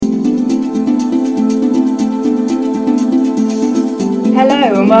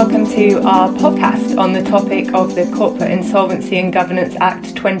Hello and welcome to our podcast on the topic of the Corporate Insolvency and Governance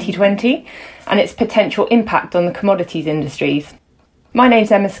Act 2020 and its potential impact on the commodities industries. My name's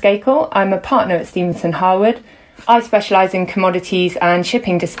Emma Skakel. I'm a partner at Stephenson Harwood. I specialise in commodities and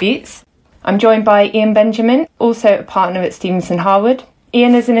shipping disputes. I'm joined by Ian Benjamin, also a partner at Stephenson Harwood.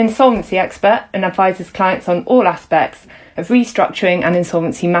 Ian is an insolvency expert and advises clients on all aspects of restructuring and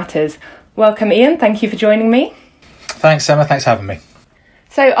insolvency matters. Welcome, Ian. Thank you for joining me. Thanks, Emma. Thanks for having me.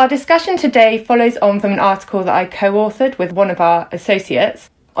 So our discussion today follows on from an article that I co-authored with one of our associates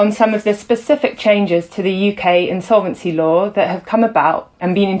on some of the specific changes to the UK insolvency law that have come about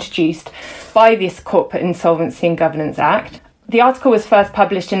and been introduced by this Corporate Insolvency and Governance Act. The article was first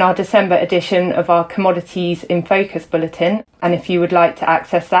published in our December edition of our Commodities in Focus bulletin, and if you would like to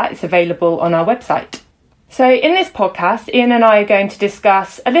access that, it's available on our website. So in this podcast, Ian and I are going to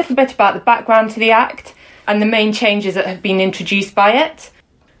discuss a little bit about the background to the Act and the main changes that have been introduced by it.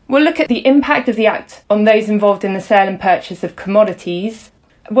 We'll look at the impact of the Act on those involved in the sale and purchase of commodities.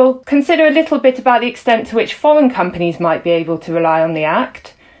 We'll consider a little bit about the extent to which foreign companies might be able to rely on the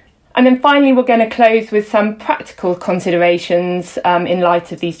Act. And then finally, we're going to close with some practical considerations in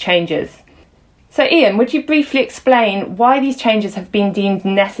light of these changes. So Ian, would you briefly explain why these changes have been deemed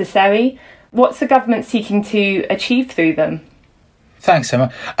necessary? What's the government seeking to achieve through them? Thanks,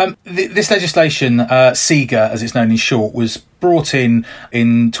 Emma. This legislation, CIGA, as it's known in short, was brought in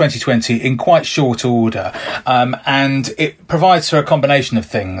 2020 in quite short order, and it provides for a combination of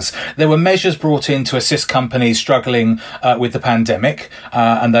things. There were measures brought in to assist companies struggling with the pandemic,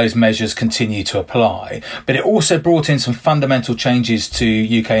 and those measures continue to apply. But it also brought in some fundamental changes to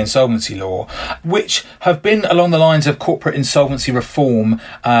UK insolvency law, which have been along the lines of corporate insolvency reform,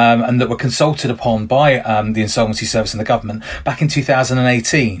 and that were consulted upon by the Insolvency Service and the government back in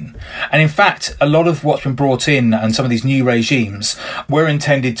 2018. And in fact, a lot of what's been brought in and some of these new regimes were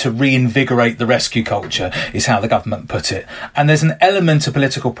intended to reinvigorate the rescue culture, is how the government put it. And there's an element of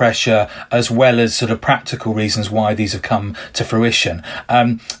political pressure as well as sort of practical reasons why these have come to fruition.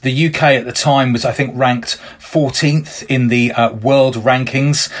 The UK at the time was, I think, ranked 14th in the world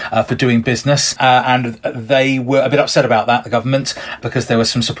rankings for doing business, and they were a bit upset about that, the government, because there were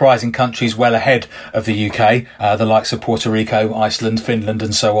some surprising countries well ahead of the UK, the likes of Puerto Rico, Iceland, Finland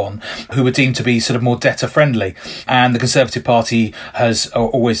and so on, who were deemed to be sort of more debtor friendly. And the Conservative Party has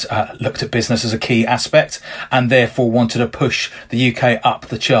always looked at business as a key aspect and therefore wanted to push the UK up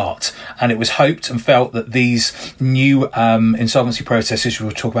the chart. And it was hoped and felt that these new insolvency processes, we'll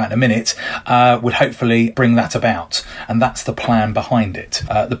talk about in a minute, would hopefully bring that about. And that's the plan behind it.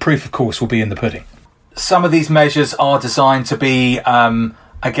 The proof, of course, will be in the pudding. Some of these measures are designed to be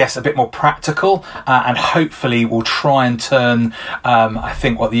I guess a bit more practical, and hopefully will try and turn, I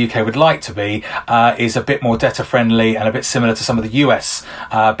think what the UK would like to be, is a bit more debtor friendly and a bit similar to some of the US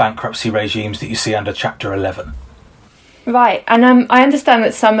bankruptcy regimes that you see under Chapter 11. Right, and I understand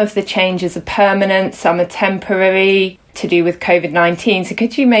that some of the changes are permanent, some are temporary, to do with COVID-19. So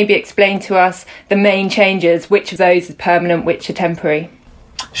could you maybe explain to us the main changes, which of those are permanent, which are temporary?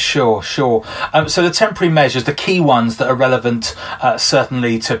 Sure. So the temporary measures, the key ones that are relevant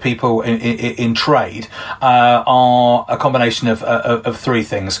certainly to people in trade, are a combination of three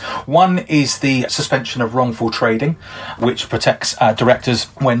things. One is the suspension of wrongful trading, which protects directors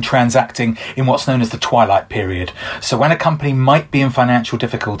when transacting in what's known as the twilight period. So when a company might be in financial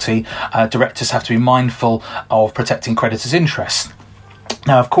difficulty, directors have to be mindful of protecting creditors' interests.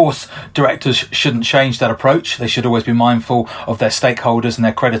 Now, of course, directors shouldn't change that approach. They should always be mindful of their stakeholders and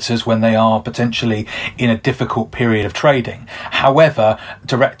their creditors when they are potentially in a difficult period of trading. However,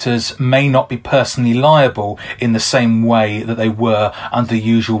 directors may not be personally liable in the same way that they were under the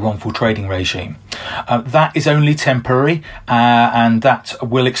usual wrongful trading regime. That is only temporary, and that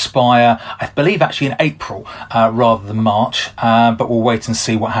will expire, I believe, actually in April rather than March. But we'll wait and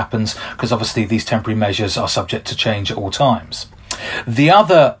see what happens, because obviously these temporary measures are subject to change at all times. The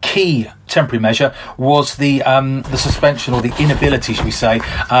other key temporary measure was the suspension, or the inability, should we say,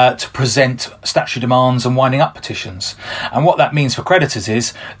 to present statutory demands and winding up petitions. And what that means for creditors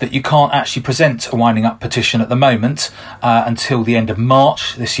is that you can't actually present a winding up petition at the moment until the end of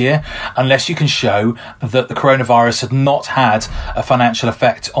March this year, unless you can show that the coronavirus had not had a financial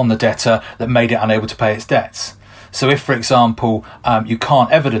effect on the debtor that made it unable to pay its debts. So if, for example, you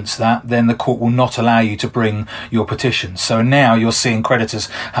can't evidence that, then the court will not allow you to bring your petition. So now you're seeing creditors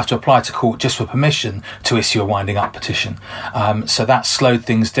have to apply to court just for permission to issue a winding up petition. So that's slowed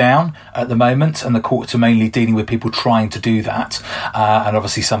things down at the moment, and the courts are mainly dealing with people trying to do that. And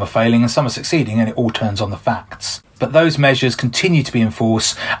obviously some are failing and some are succeeding, and it all turns on the facts. But those measures continue to be in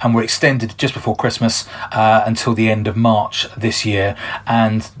force and were extended just before Christmas until the end of March this year.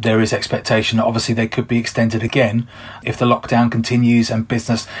 And there is expectation that obviously they could be extended again if the lockdown continues and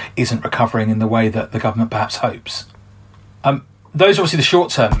business isn't recovering in the way that the government perhaps hopes. Those are obviously the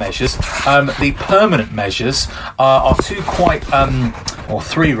short-term measures. The permanent measures are three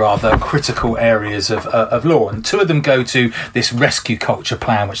critical areas of law, and two of them go to this rescue culture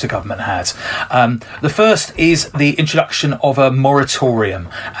plan which the government has. The first is the introduction of a moratorium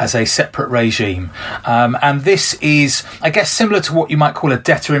as a separate regime, and this is, I guess, similar to what you might call a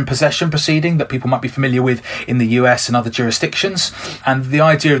debtor in possession proceeding that people might be familiar with in the US and other jurisdictions. And the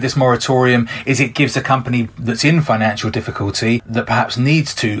idea of this moratorium is it gives a company that's in financial difficulty, that perhaps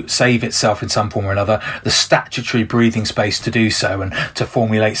needs to save itself in some form or another, the statutory breathing space to do so and to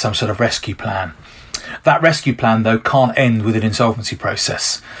formulate some sort of rescue plan. That rescue plan, though, can't end with an insolvency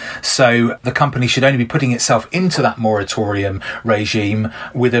process. So the company should only be putting itself into that moratorium regime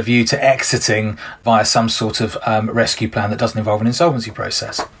with a view to exiting via some sort of rescue plan that doesn't involve an insolvency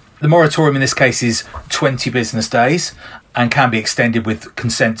process. The moratorium in this case is 20 business days and can be extended with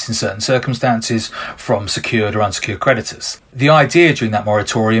consents in certain circumstances from secured or unsecured creditors. The idea during that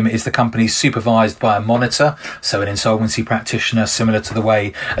moratorium is the company is supervised by a monitor, so an insolvency practitioner, similar to the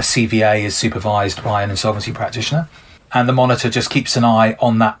way a CVA is supervised by an insolvency practitioner. And the monitor just keeps an eye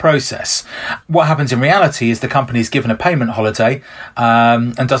on that process. What happens in reality is the company is given a payment holiday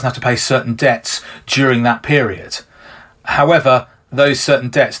and doesn't have to pay certain debts during that period. However, those certain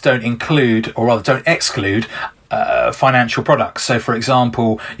debts don't exclude financial products. So, for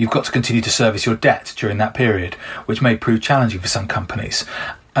example, you've got to continue to service your debt during that period, which may prove challenging for some companies.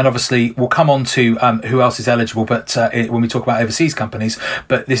 And obviously, we'll come on to who else is eligible when we talk about overseas companies,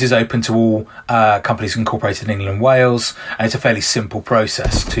 but this is open to all companies incorporated in England and Wales, and it's a fairly simple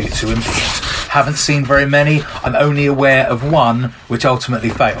process to implement. Haven't seen very many. I'm only aware of one which ultimately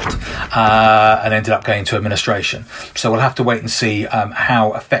failed and ended up going to administration. So we'll have to wait and see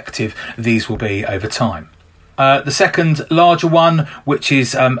how effective these will be over time. The second larger one, which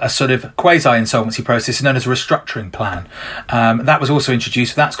is a sort of quasi-insolvency process, is known as a restructuring plan. That was also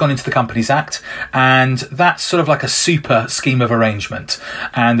introduced. That's gone into the Companies Act, and that's sort of like a super scheme of arrangement.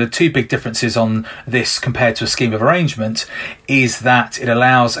 And the two big differences on this compared to a scheme of arrangement is that it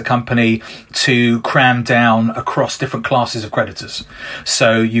allows a company to cram down across different classes of creditors.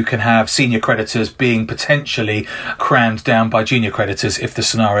 So you can have senior creditors being potentially crammed down by junior creditors if the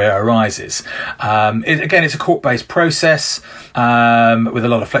scenario arises. It's a court-based process with a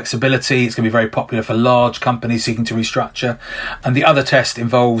lot of flexibility. It's going to be very popular for large companies seeking to restructure. And the other test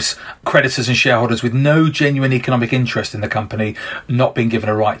involves creditors and shareholders with no genuine economic interest in the company not being given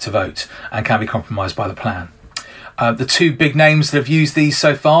a right to vote and can be compromised by the plan. The two big names that have used these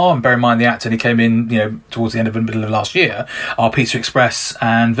so far, and bear in mind the Act only came in, towards the middle of last year, are Pizza Express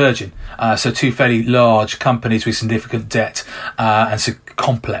and Virgin. So two fairly large companies with significant debt and some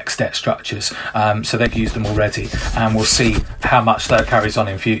complex debt structures. So they've used them already, and we'll see how much that carries on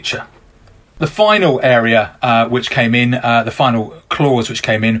in future. The final area the final clause which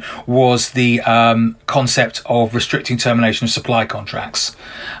came in was the concept of restricting termination of supply contracts.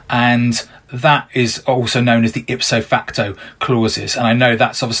 And that is also known as the ipso facto clauses. And I know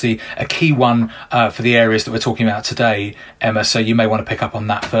that's obviously a key one for the areas that we're talking about today, Emma, so you may want to pick up on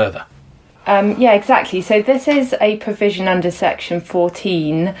that further. Yeah, exactly. So this is a provision under Section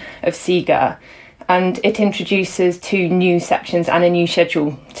 14 of SEGA, and it introduces two new sections and a new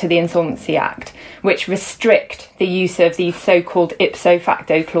schedule to the Insolvency Act, which restrict the use of these so-called ipso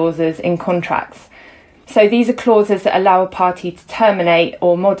facto clauses in contracts. So these are clauses that allow a party to terminate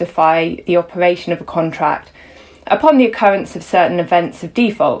or modify the operation of a contract upon the occurrence of certain events of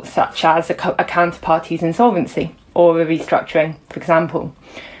default, such as a counterparty's insolvency or a restructuring, for example.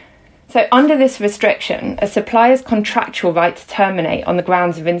 So under this restriction, a supplier's contractual right to terminate on the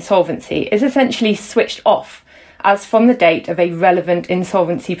grounds of insolvency is essentially switched off as from the date of a relevant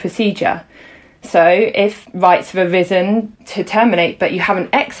insolvency procedure. So if rights have arisen to terminate but you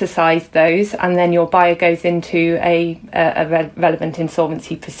haven't exercised those, and then your buyer goes into a relevant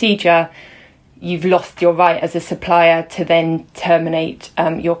insolvency procedure, you've lost your right as a supplier to then terminate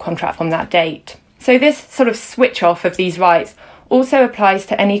your contract from that date. So this sort of switch off of these rights also applies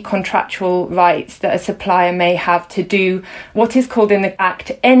to any contractual rights that a supplier may have to do what is called in the Act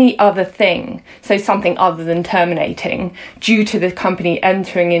any other thing, so something other than terminating, due to the company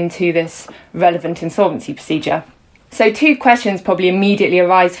entering into this relevant insolvency procedure. So two questions probably immediately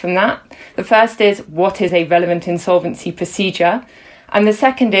arise from that. The first is, what is a relevant insolvency procedure? And the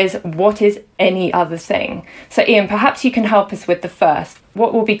second is, what is any other thing? So Ian, perhaps you can help us with the first.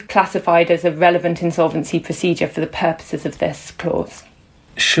 What will be classified as a relevant insolvency procedure for the purposes of this clause?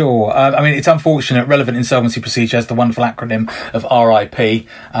 Sure. It's unfortunate. Relevant insolvency procedure has the wonderful acronym of RIP.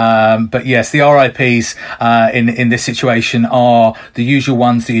 But yes, the RIPs in this situation are the usual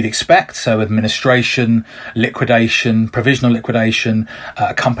ones that you'd expect. So administration, liquidation, provisional liquidation,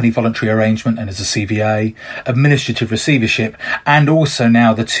 company voluntary arrangement, and as a CVA, administrative receivership, and also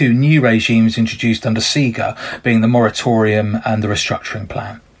now the two new regimes introduced under SIGA, being the moratorium and the restructuring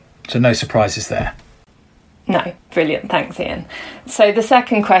plan. So no surprises there. No, brilliant. Thanks, Ian. So the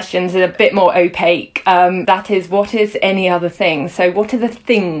second question is a bit more opaque. That is, what is any other thing? So what are the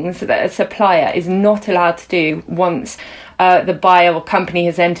things that a supplier is not allowed to do once the buyer or company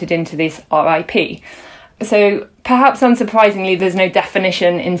has entered into this RIP? So perhaps unsurprisingly, there's no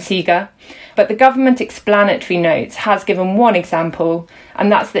definition in SIGA, but the government explanatory notes has given one example,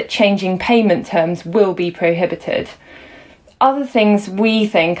 and that's that changing payment terms will be prohibited. Other things we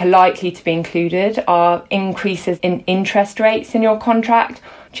think are likely to be included are increases in interest rates in your contract,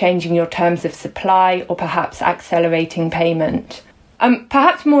 changing your terms of supply, or perhaps accelerating payment.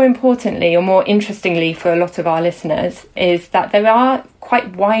 Perhaps more importantly, or more interestingly for a lot of our listeners, is that there are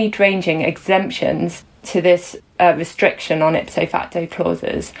quite wide-ranging exemptions to this restriction on ipso facto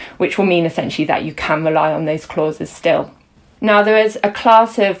clauses, which will mean essentially that you can rely on those clauses still. Now, there is a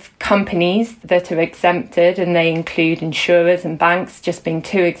class of companies that are exempted, and they include insurers and banks, just being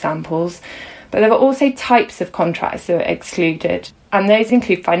two examples. But there are also types of contracts that are excluded, and those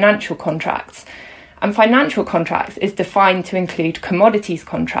include financial contracts. And financial contracts is defined to include commodities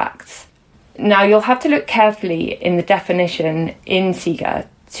contracts. Now, you'll have to look carefully in the definition in SIGA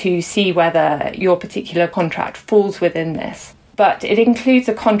to see whether your particular contract falls within this. But it includes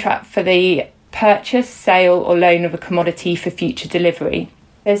a contract for the purchase, sale or loan of a commodity for future delivery.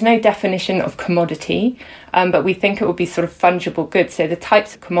 There's no definition of commodity, but we think it will be sort of fungible goods. So the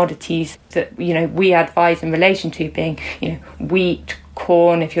types of commodities that, we advise in relation to being, wheat,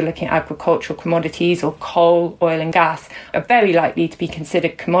 corn, if you're looking at agricultural commodities, or coal, oil and gas, are very likely to be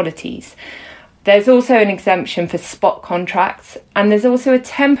considered commodities. There's also an exemption for spot contracts, and there's also a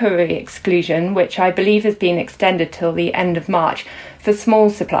temporary exclusion, which I believe has been extended till the end of March, for small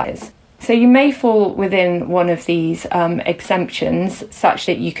suppliers. So you may fall within one of these exemptions, such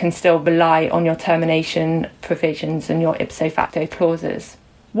that you can still rely on your termination provisions and your ipso facto clauses.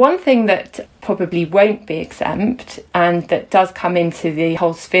 One thing that probably won't be exempt, and that does come into the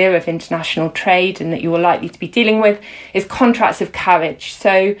whole sphere of international trade and that you are likely to be dealing with, is contracts of carriage.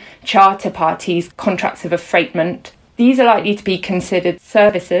 So charter parties, contracts of affreightment. These are likely to be considered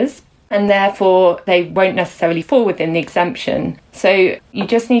services, and therefore they won't necessarily fall within the exemption. So you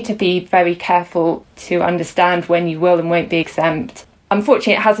just need to be very careful to understand when you will and won't be exempt.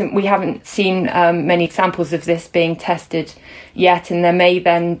 Unfortunately, we haven't seen many examples of this being tested yet, and there may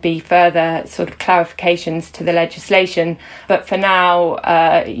then be further sort of clarifications to the legislation. But for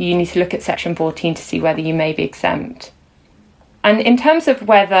now, you need to look at Section 14 to see whether you may be exempt. And in terms of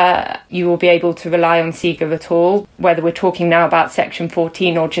whether you will be able to rely on SIGA at all, whether we're talking now about Section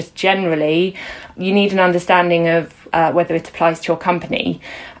 14 or just generally, you need an understanding of whether it applies to your company.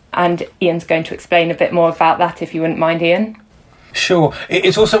 And Ian's going to explain a bit more about that, if you wouldn't mind, Ian. Sure.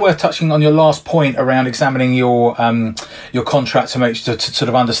 It's also worth touching on your last point around examining your contract to sort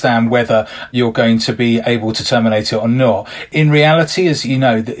of understand whether you're going to be able to terminate it or not. In reality, as you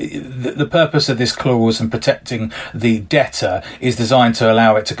know, the purpose of this clause and protecting the debtor is designed to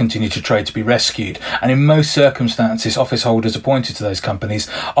allow it to continue to trade, to be rescued. And in most circumstances, office holders appointed to those companies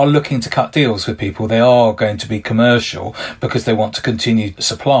are looking to cut deals with people. They are going to be commercial because they want to continue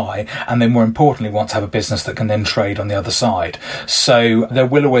supply, and they more importantly want to have a business that can then trade on the other side. So there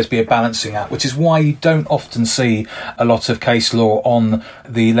will always be a balancing act, which is why you don't often see a lot of case law on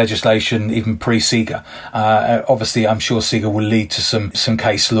the legislation, even pre-SIGA. Obviously, I'm sure SIGA will lead to some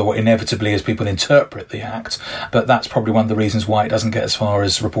case law inevitably as people interpret the act, but that's probably one of the reasons why it doesn't get as far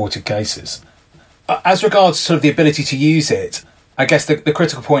as reported cases. As regards sort of the ability to use it, I guess the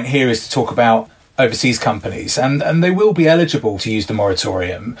critical point here is to talk about overseas companies, and they will be eligible to use the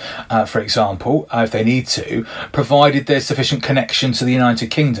moratorium, for example, if they need to, provided there's sufficient connection to the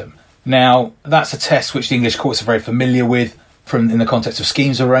United Kingdom. Now, that's a test which the English courts are very familiar with in the context of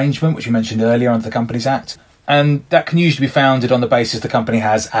schemes of arrangement, which you mentioned earlier under the Companies Act. And that can usually be founded on the basis the company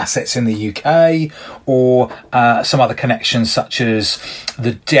has assets in the UK or some other connections, such as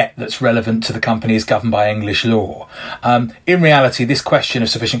the debt that's relevant to the company is governed by English law. In reality, this question of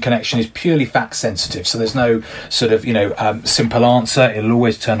sufficient connection is purely fact sensitive, so there's no sort of simple answer. It'll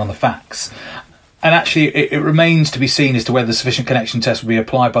always turn on the facts. And actually, it remains to be seen as to whether the sufficient connection test will be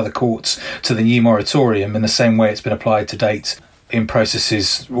applied by the courts to the new moratorium in the same way it's been applied to date in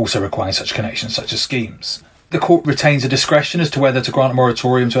processes also requiring such connections, such as schemes. The court retains a discretion as to whether to grant a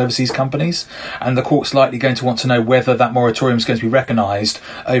moratorium to overseas companies, and the court's likely going to want to know whether that moratorium is going to be recognised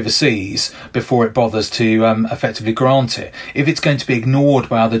overseas before it bothers to effectively grant it. If it's going to be ignored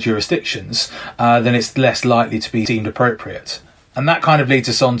by other jurisdictions, then it's less likely to be deemed appropriate. And that kind of leads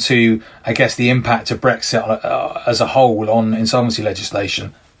us on to, I guess, the impact of Brexit as a whole on insolvency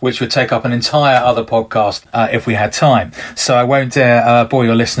legislation, which would take up an entire other podcast if we had time. So I won't bore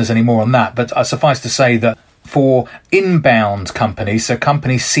your listeners anymore on that, but suffice to say that for inbound companies, so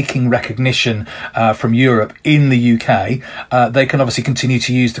companies seeking recognition from Europe in the UK, they can obviously continue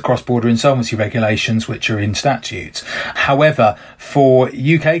to use the cross-border insolvency regulations which are in statutes. However, for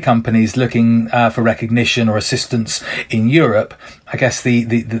UK companies looking for recognition or assistance in Europe, I guess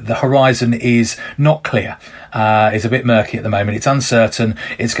the horizon is not clear. Is a bit murky at the moment. It's uncertain.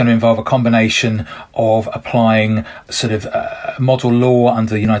 It's going to involve a combination of applying sort of model law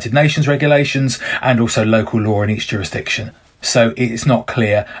under the United Nations regulations and also local law in each jurisdiction. So it's not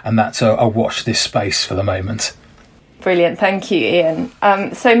clear, and that's a watch this space for the moment. Brilliant. Thank you,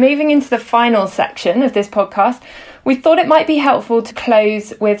 Ian. So moving into the final section of this podcast, we thought it might be helpful to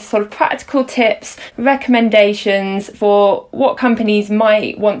close with sort of practical tips, recommendations for what companies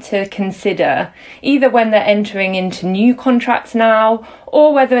might want to consider, either when they're entering into new contracts now,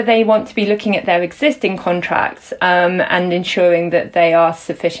 or whether they want to be looking at their existing contracts and ensuring that they are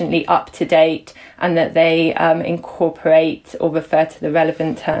sufficiently up to date and that they incorporate or refer to the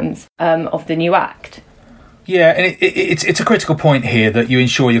relevant terms of the new Act. Yeah, and it's a critical point here that you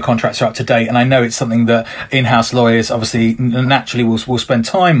ensure your contracts are up to date. And I know it's something that in-house lawyers obviously naturally will spend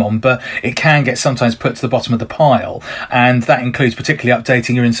time on, but it can get sometimes put to the bottom of the pile. And that includes particularly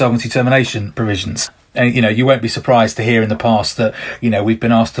updating your insolvency termination provisions. And, you won't be surprised to hear in the past that, we've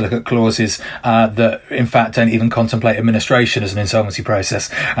been asked to look at clauses that, in fact, don't even contemplate administration as an insolvency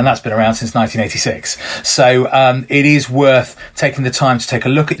process. And that's been around since 1986. So it is worth taking the time to take a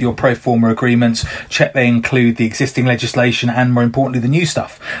look at your pro forma agreements, check they include the existing legislation and, more importantly, the new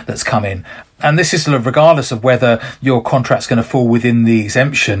stuff that's come in. And this is sort of regardless of whether your contract's going to fall within the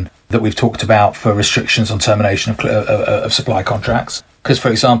exemption that we've talked about for restrictions on termination of supply contracts. Because,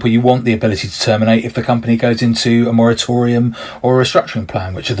 for example, you want the ability to terminate if the company goes into a moratorium or a restructuring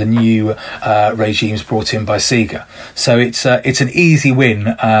plan, which are the new regimes brought in by SIGA. So it's an easy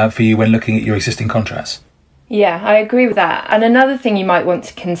win for you when looking at your existing contracts. Yeah, I agree with that. And another thing you might want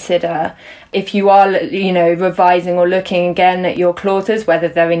to consider if you are, revising or looking again at your clauses, whether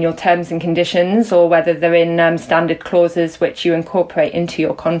they're in your terms and conditions or whether they're in standard clauses which you incorporate into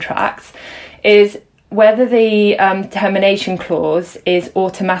your contracts, is whether the termination clause is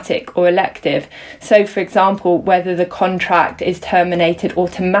automatic or elective. So, for example, whether the contract is terminated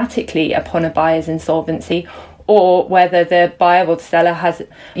automatically upon a buyer's insolvency, or whether the buyer or the seller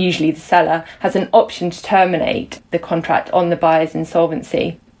usually the seller, has an option to terminate the contract on the buyer's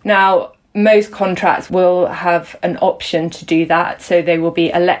insolvency. Now, most contracts will have an option to do that, so they will be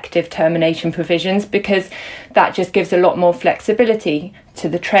elective termination provisions, because that just gives a lot more flexibility to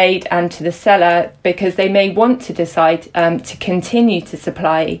the trade and to the seller, because they may want to decide to continue to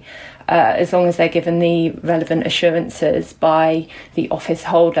supply as long as they're given the relevant assurances by the office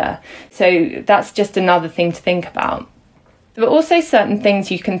holder. So that's just another thing to think about. There are also certain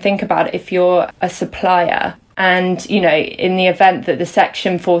things you can think about if you're a supplier. And, in the event that the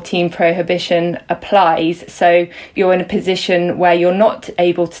Section 14 prohibition applies, so you're in a position where you're not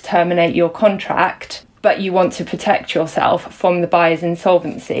able to terminate your contract, but you want to protect yourself from the buyer's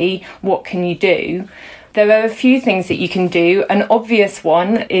insolvency, what can you do? There are a few things that you can do. An obvious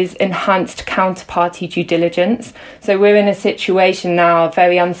one is enhanced counterparty due diligence. So we're in a situation now, a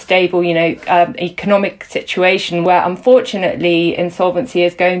very unstable, economic situation where unfortunately insolvency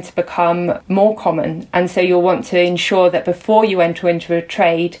is going to become more common. And so you'll want to ensure that before you enter into a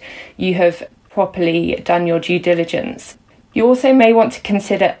trade, you have properly done your due diligence. You also may want to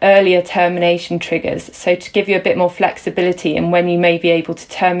consider earlier termination triggers, so to give you a bit more flexibility in when you may be able to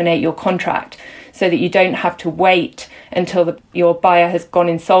terminate your contract, so that you don't have to wait until your buyer has gone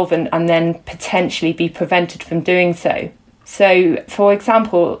insolvent and then potentially be prevented from doing so. So, for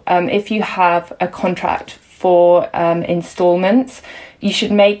example, if you have a contract for instalments, you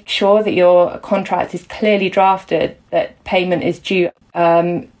should make sure that your contract is clearly drafted, that payment is due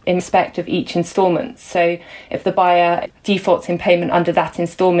in respect of each instalment. So if the buyer defaults in payment under that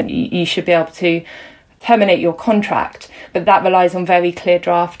instalment, you should be able to terminate your contract, but that relies on very clear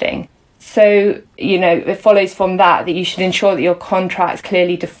drafting. So, it follows from that you should ensure that your contracts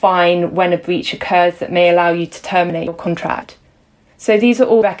clearly define when a breach occurs that may allow you to terminate your contract. So these are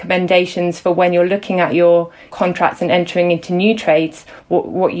all recommendations for when you're looking at your contracts and entering into new trades,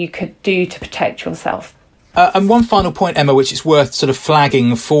 what you could do to protect yourself. And one final point, Emma, which is worth sort of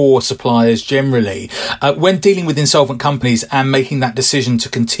flagging for suppliers generally, when dealing with insolvent companies and making that decision to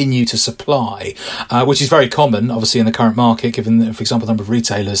continue to supply, which is very common, obviously, in the current market, given, for example, the number of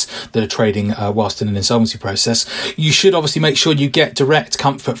retailers that are trading whilst in an insolvency process, you should obviously make sure you get direct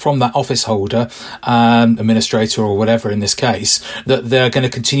comfort from that office holder, administrator or whatever in this case, that they're going to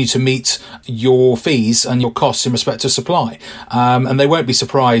continue to meet your fees and your costs in respect to supply. And they won't be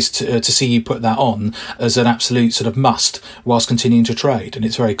surprised to see you put that on as an absolute sort of must whilst continuing to trade, and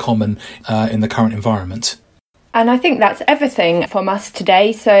it's very common in the current environment. And I think that's everything from us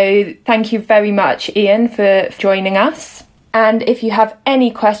today, so thank you very much, Ian, for joining us. And if you have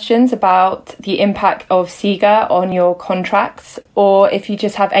any questions about the impact of SIGA on your contracts, or if you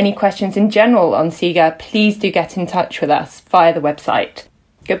just have any questions in general on SIGA, please do get in touch with us via the website.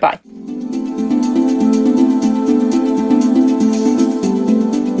 Goodbye.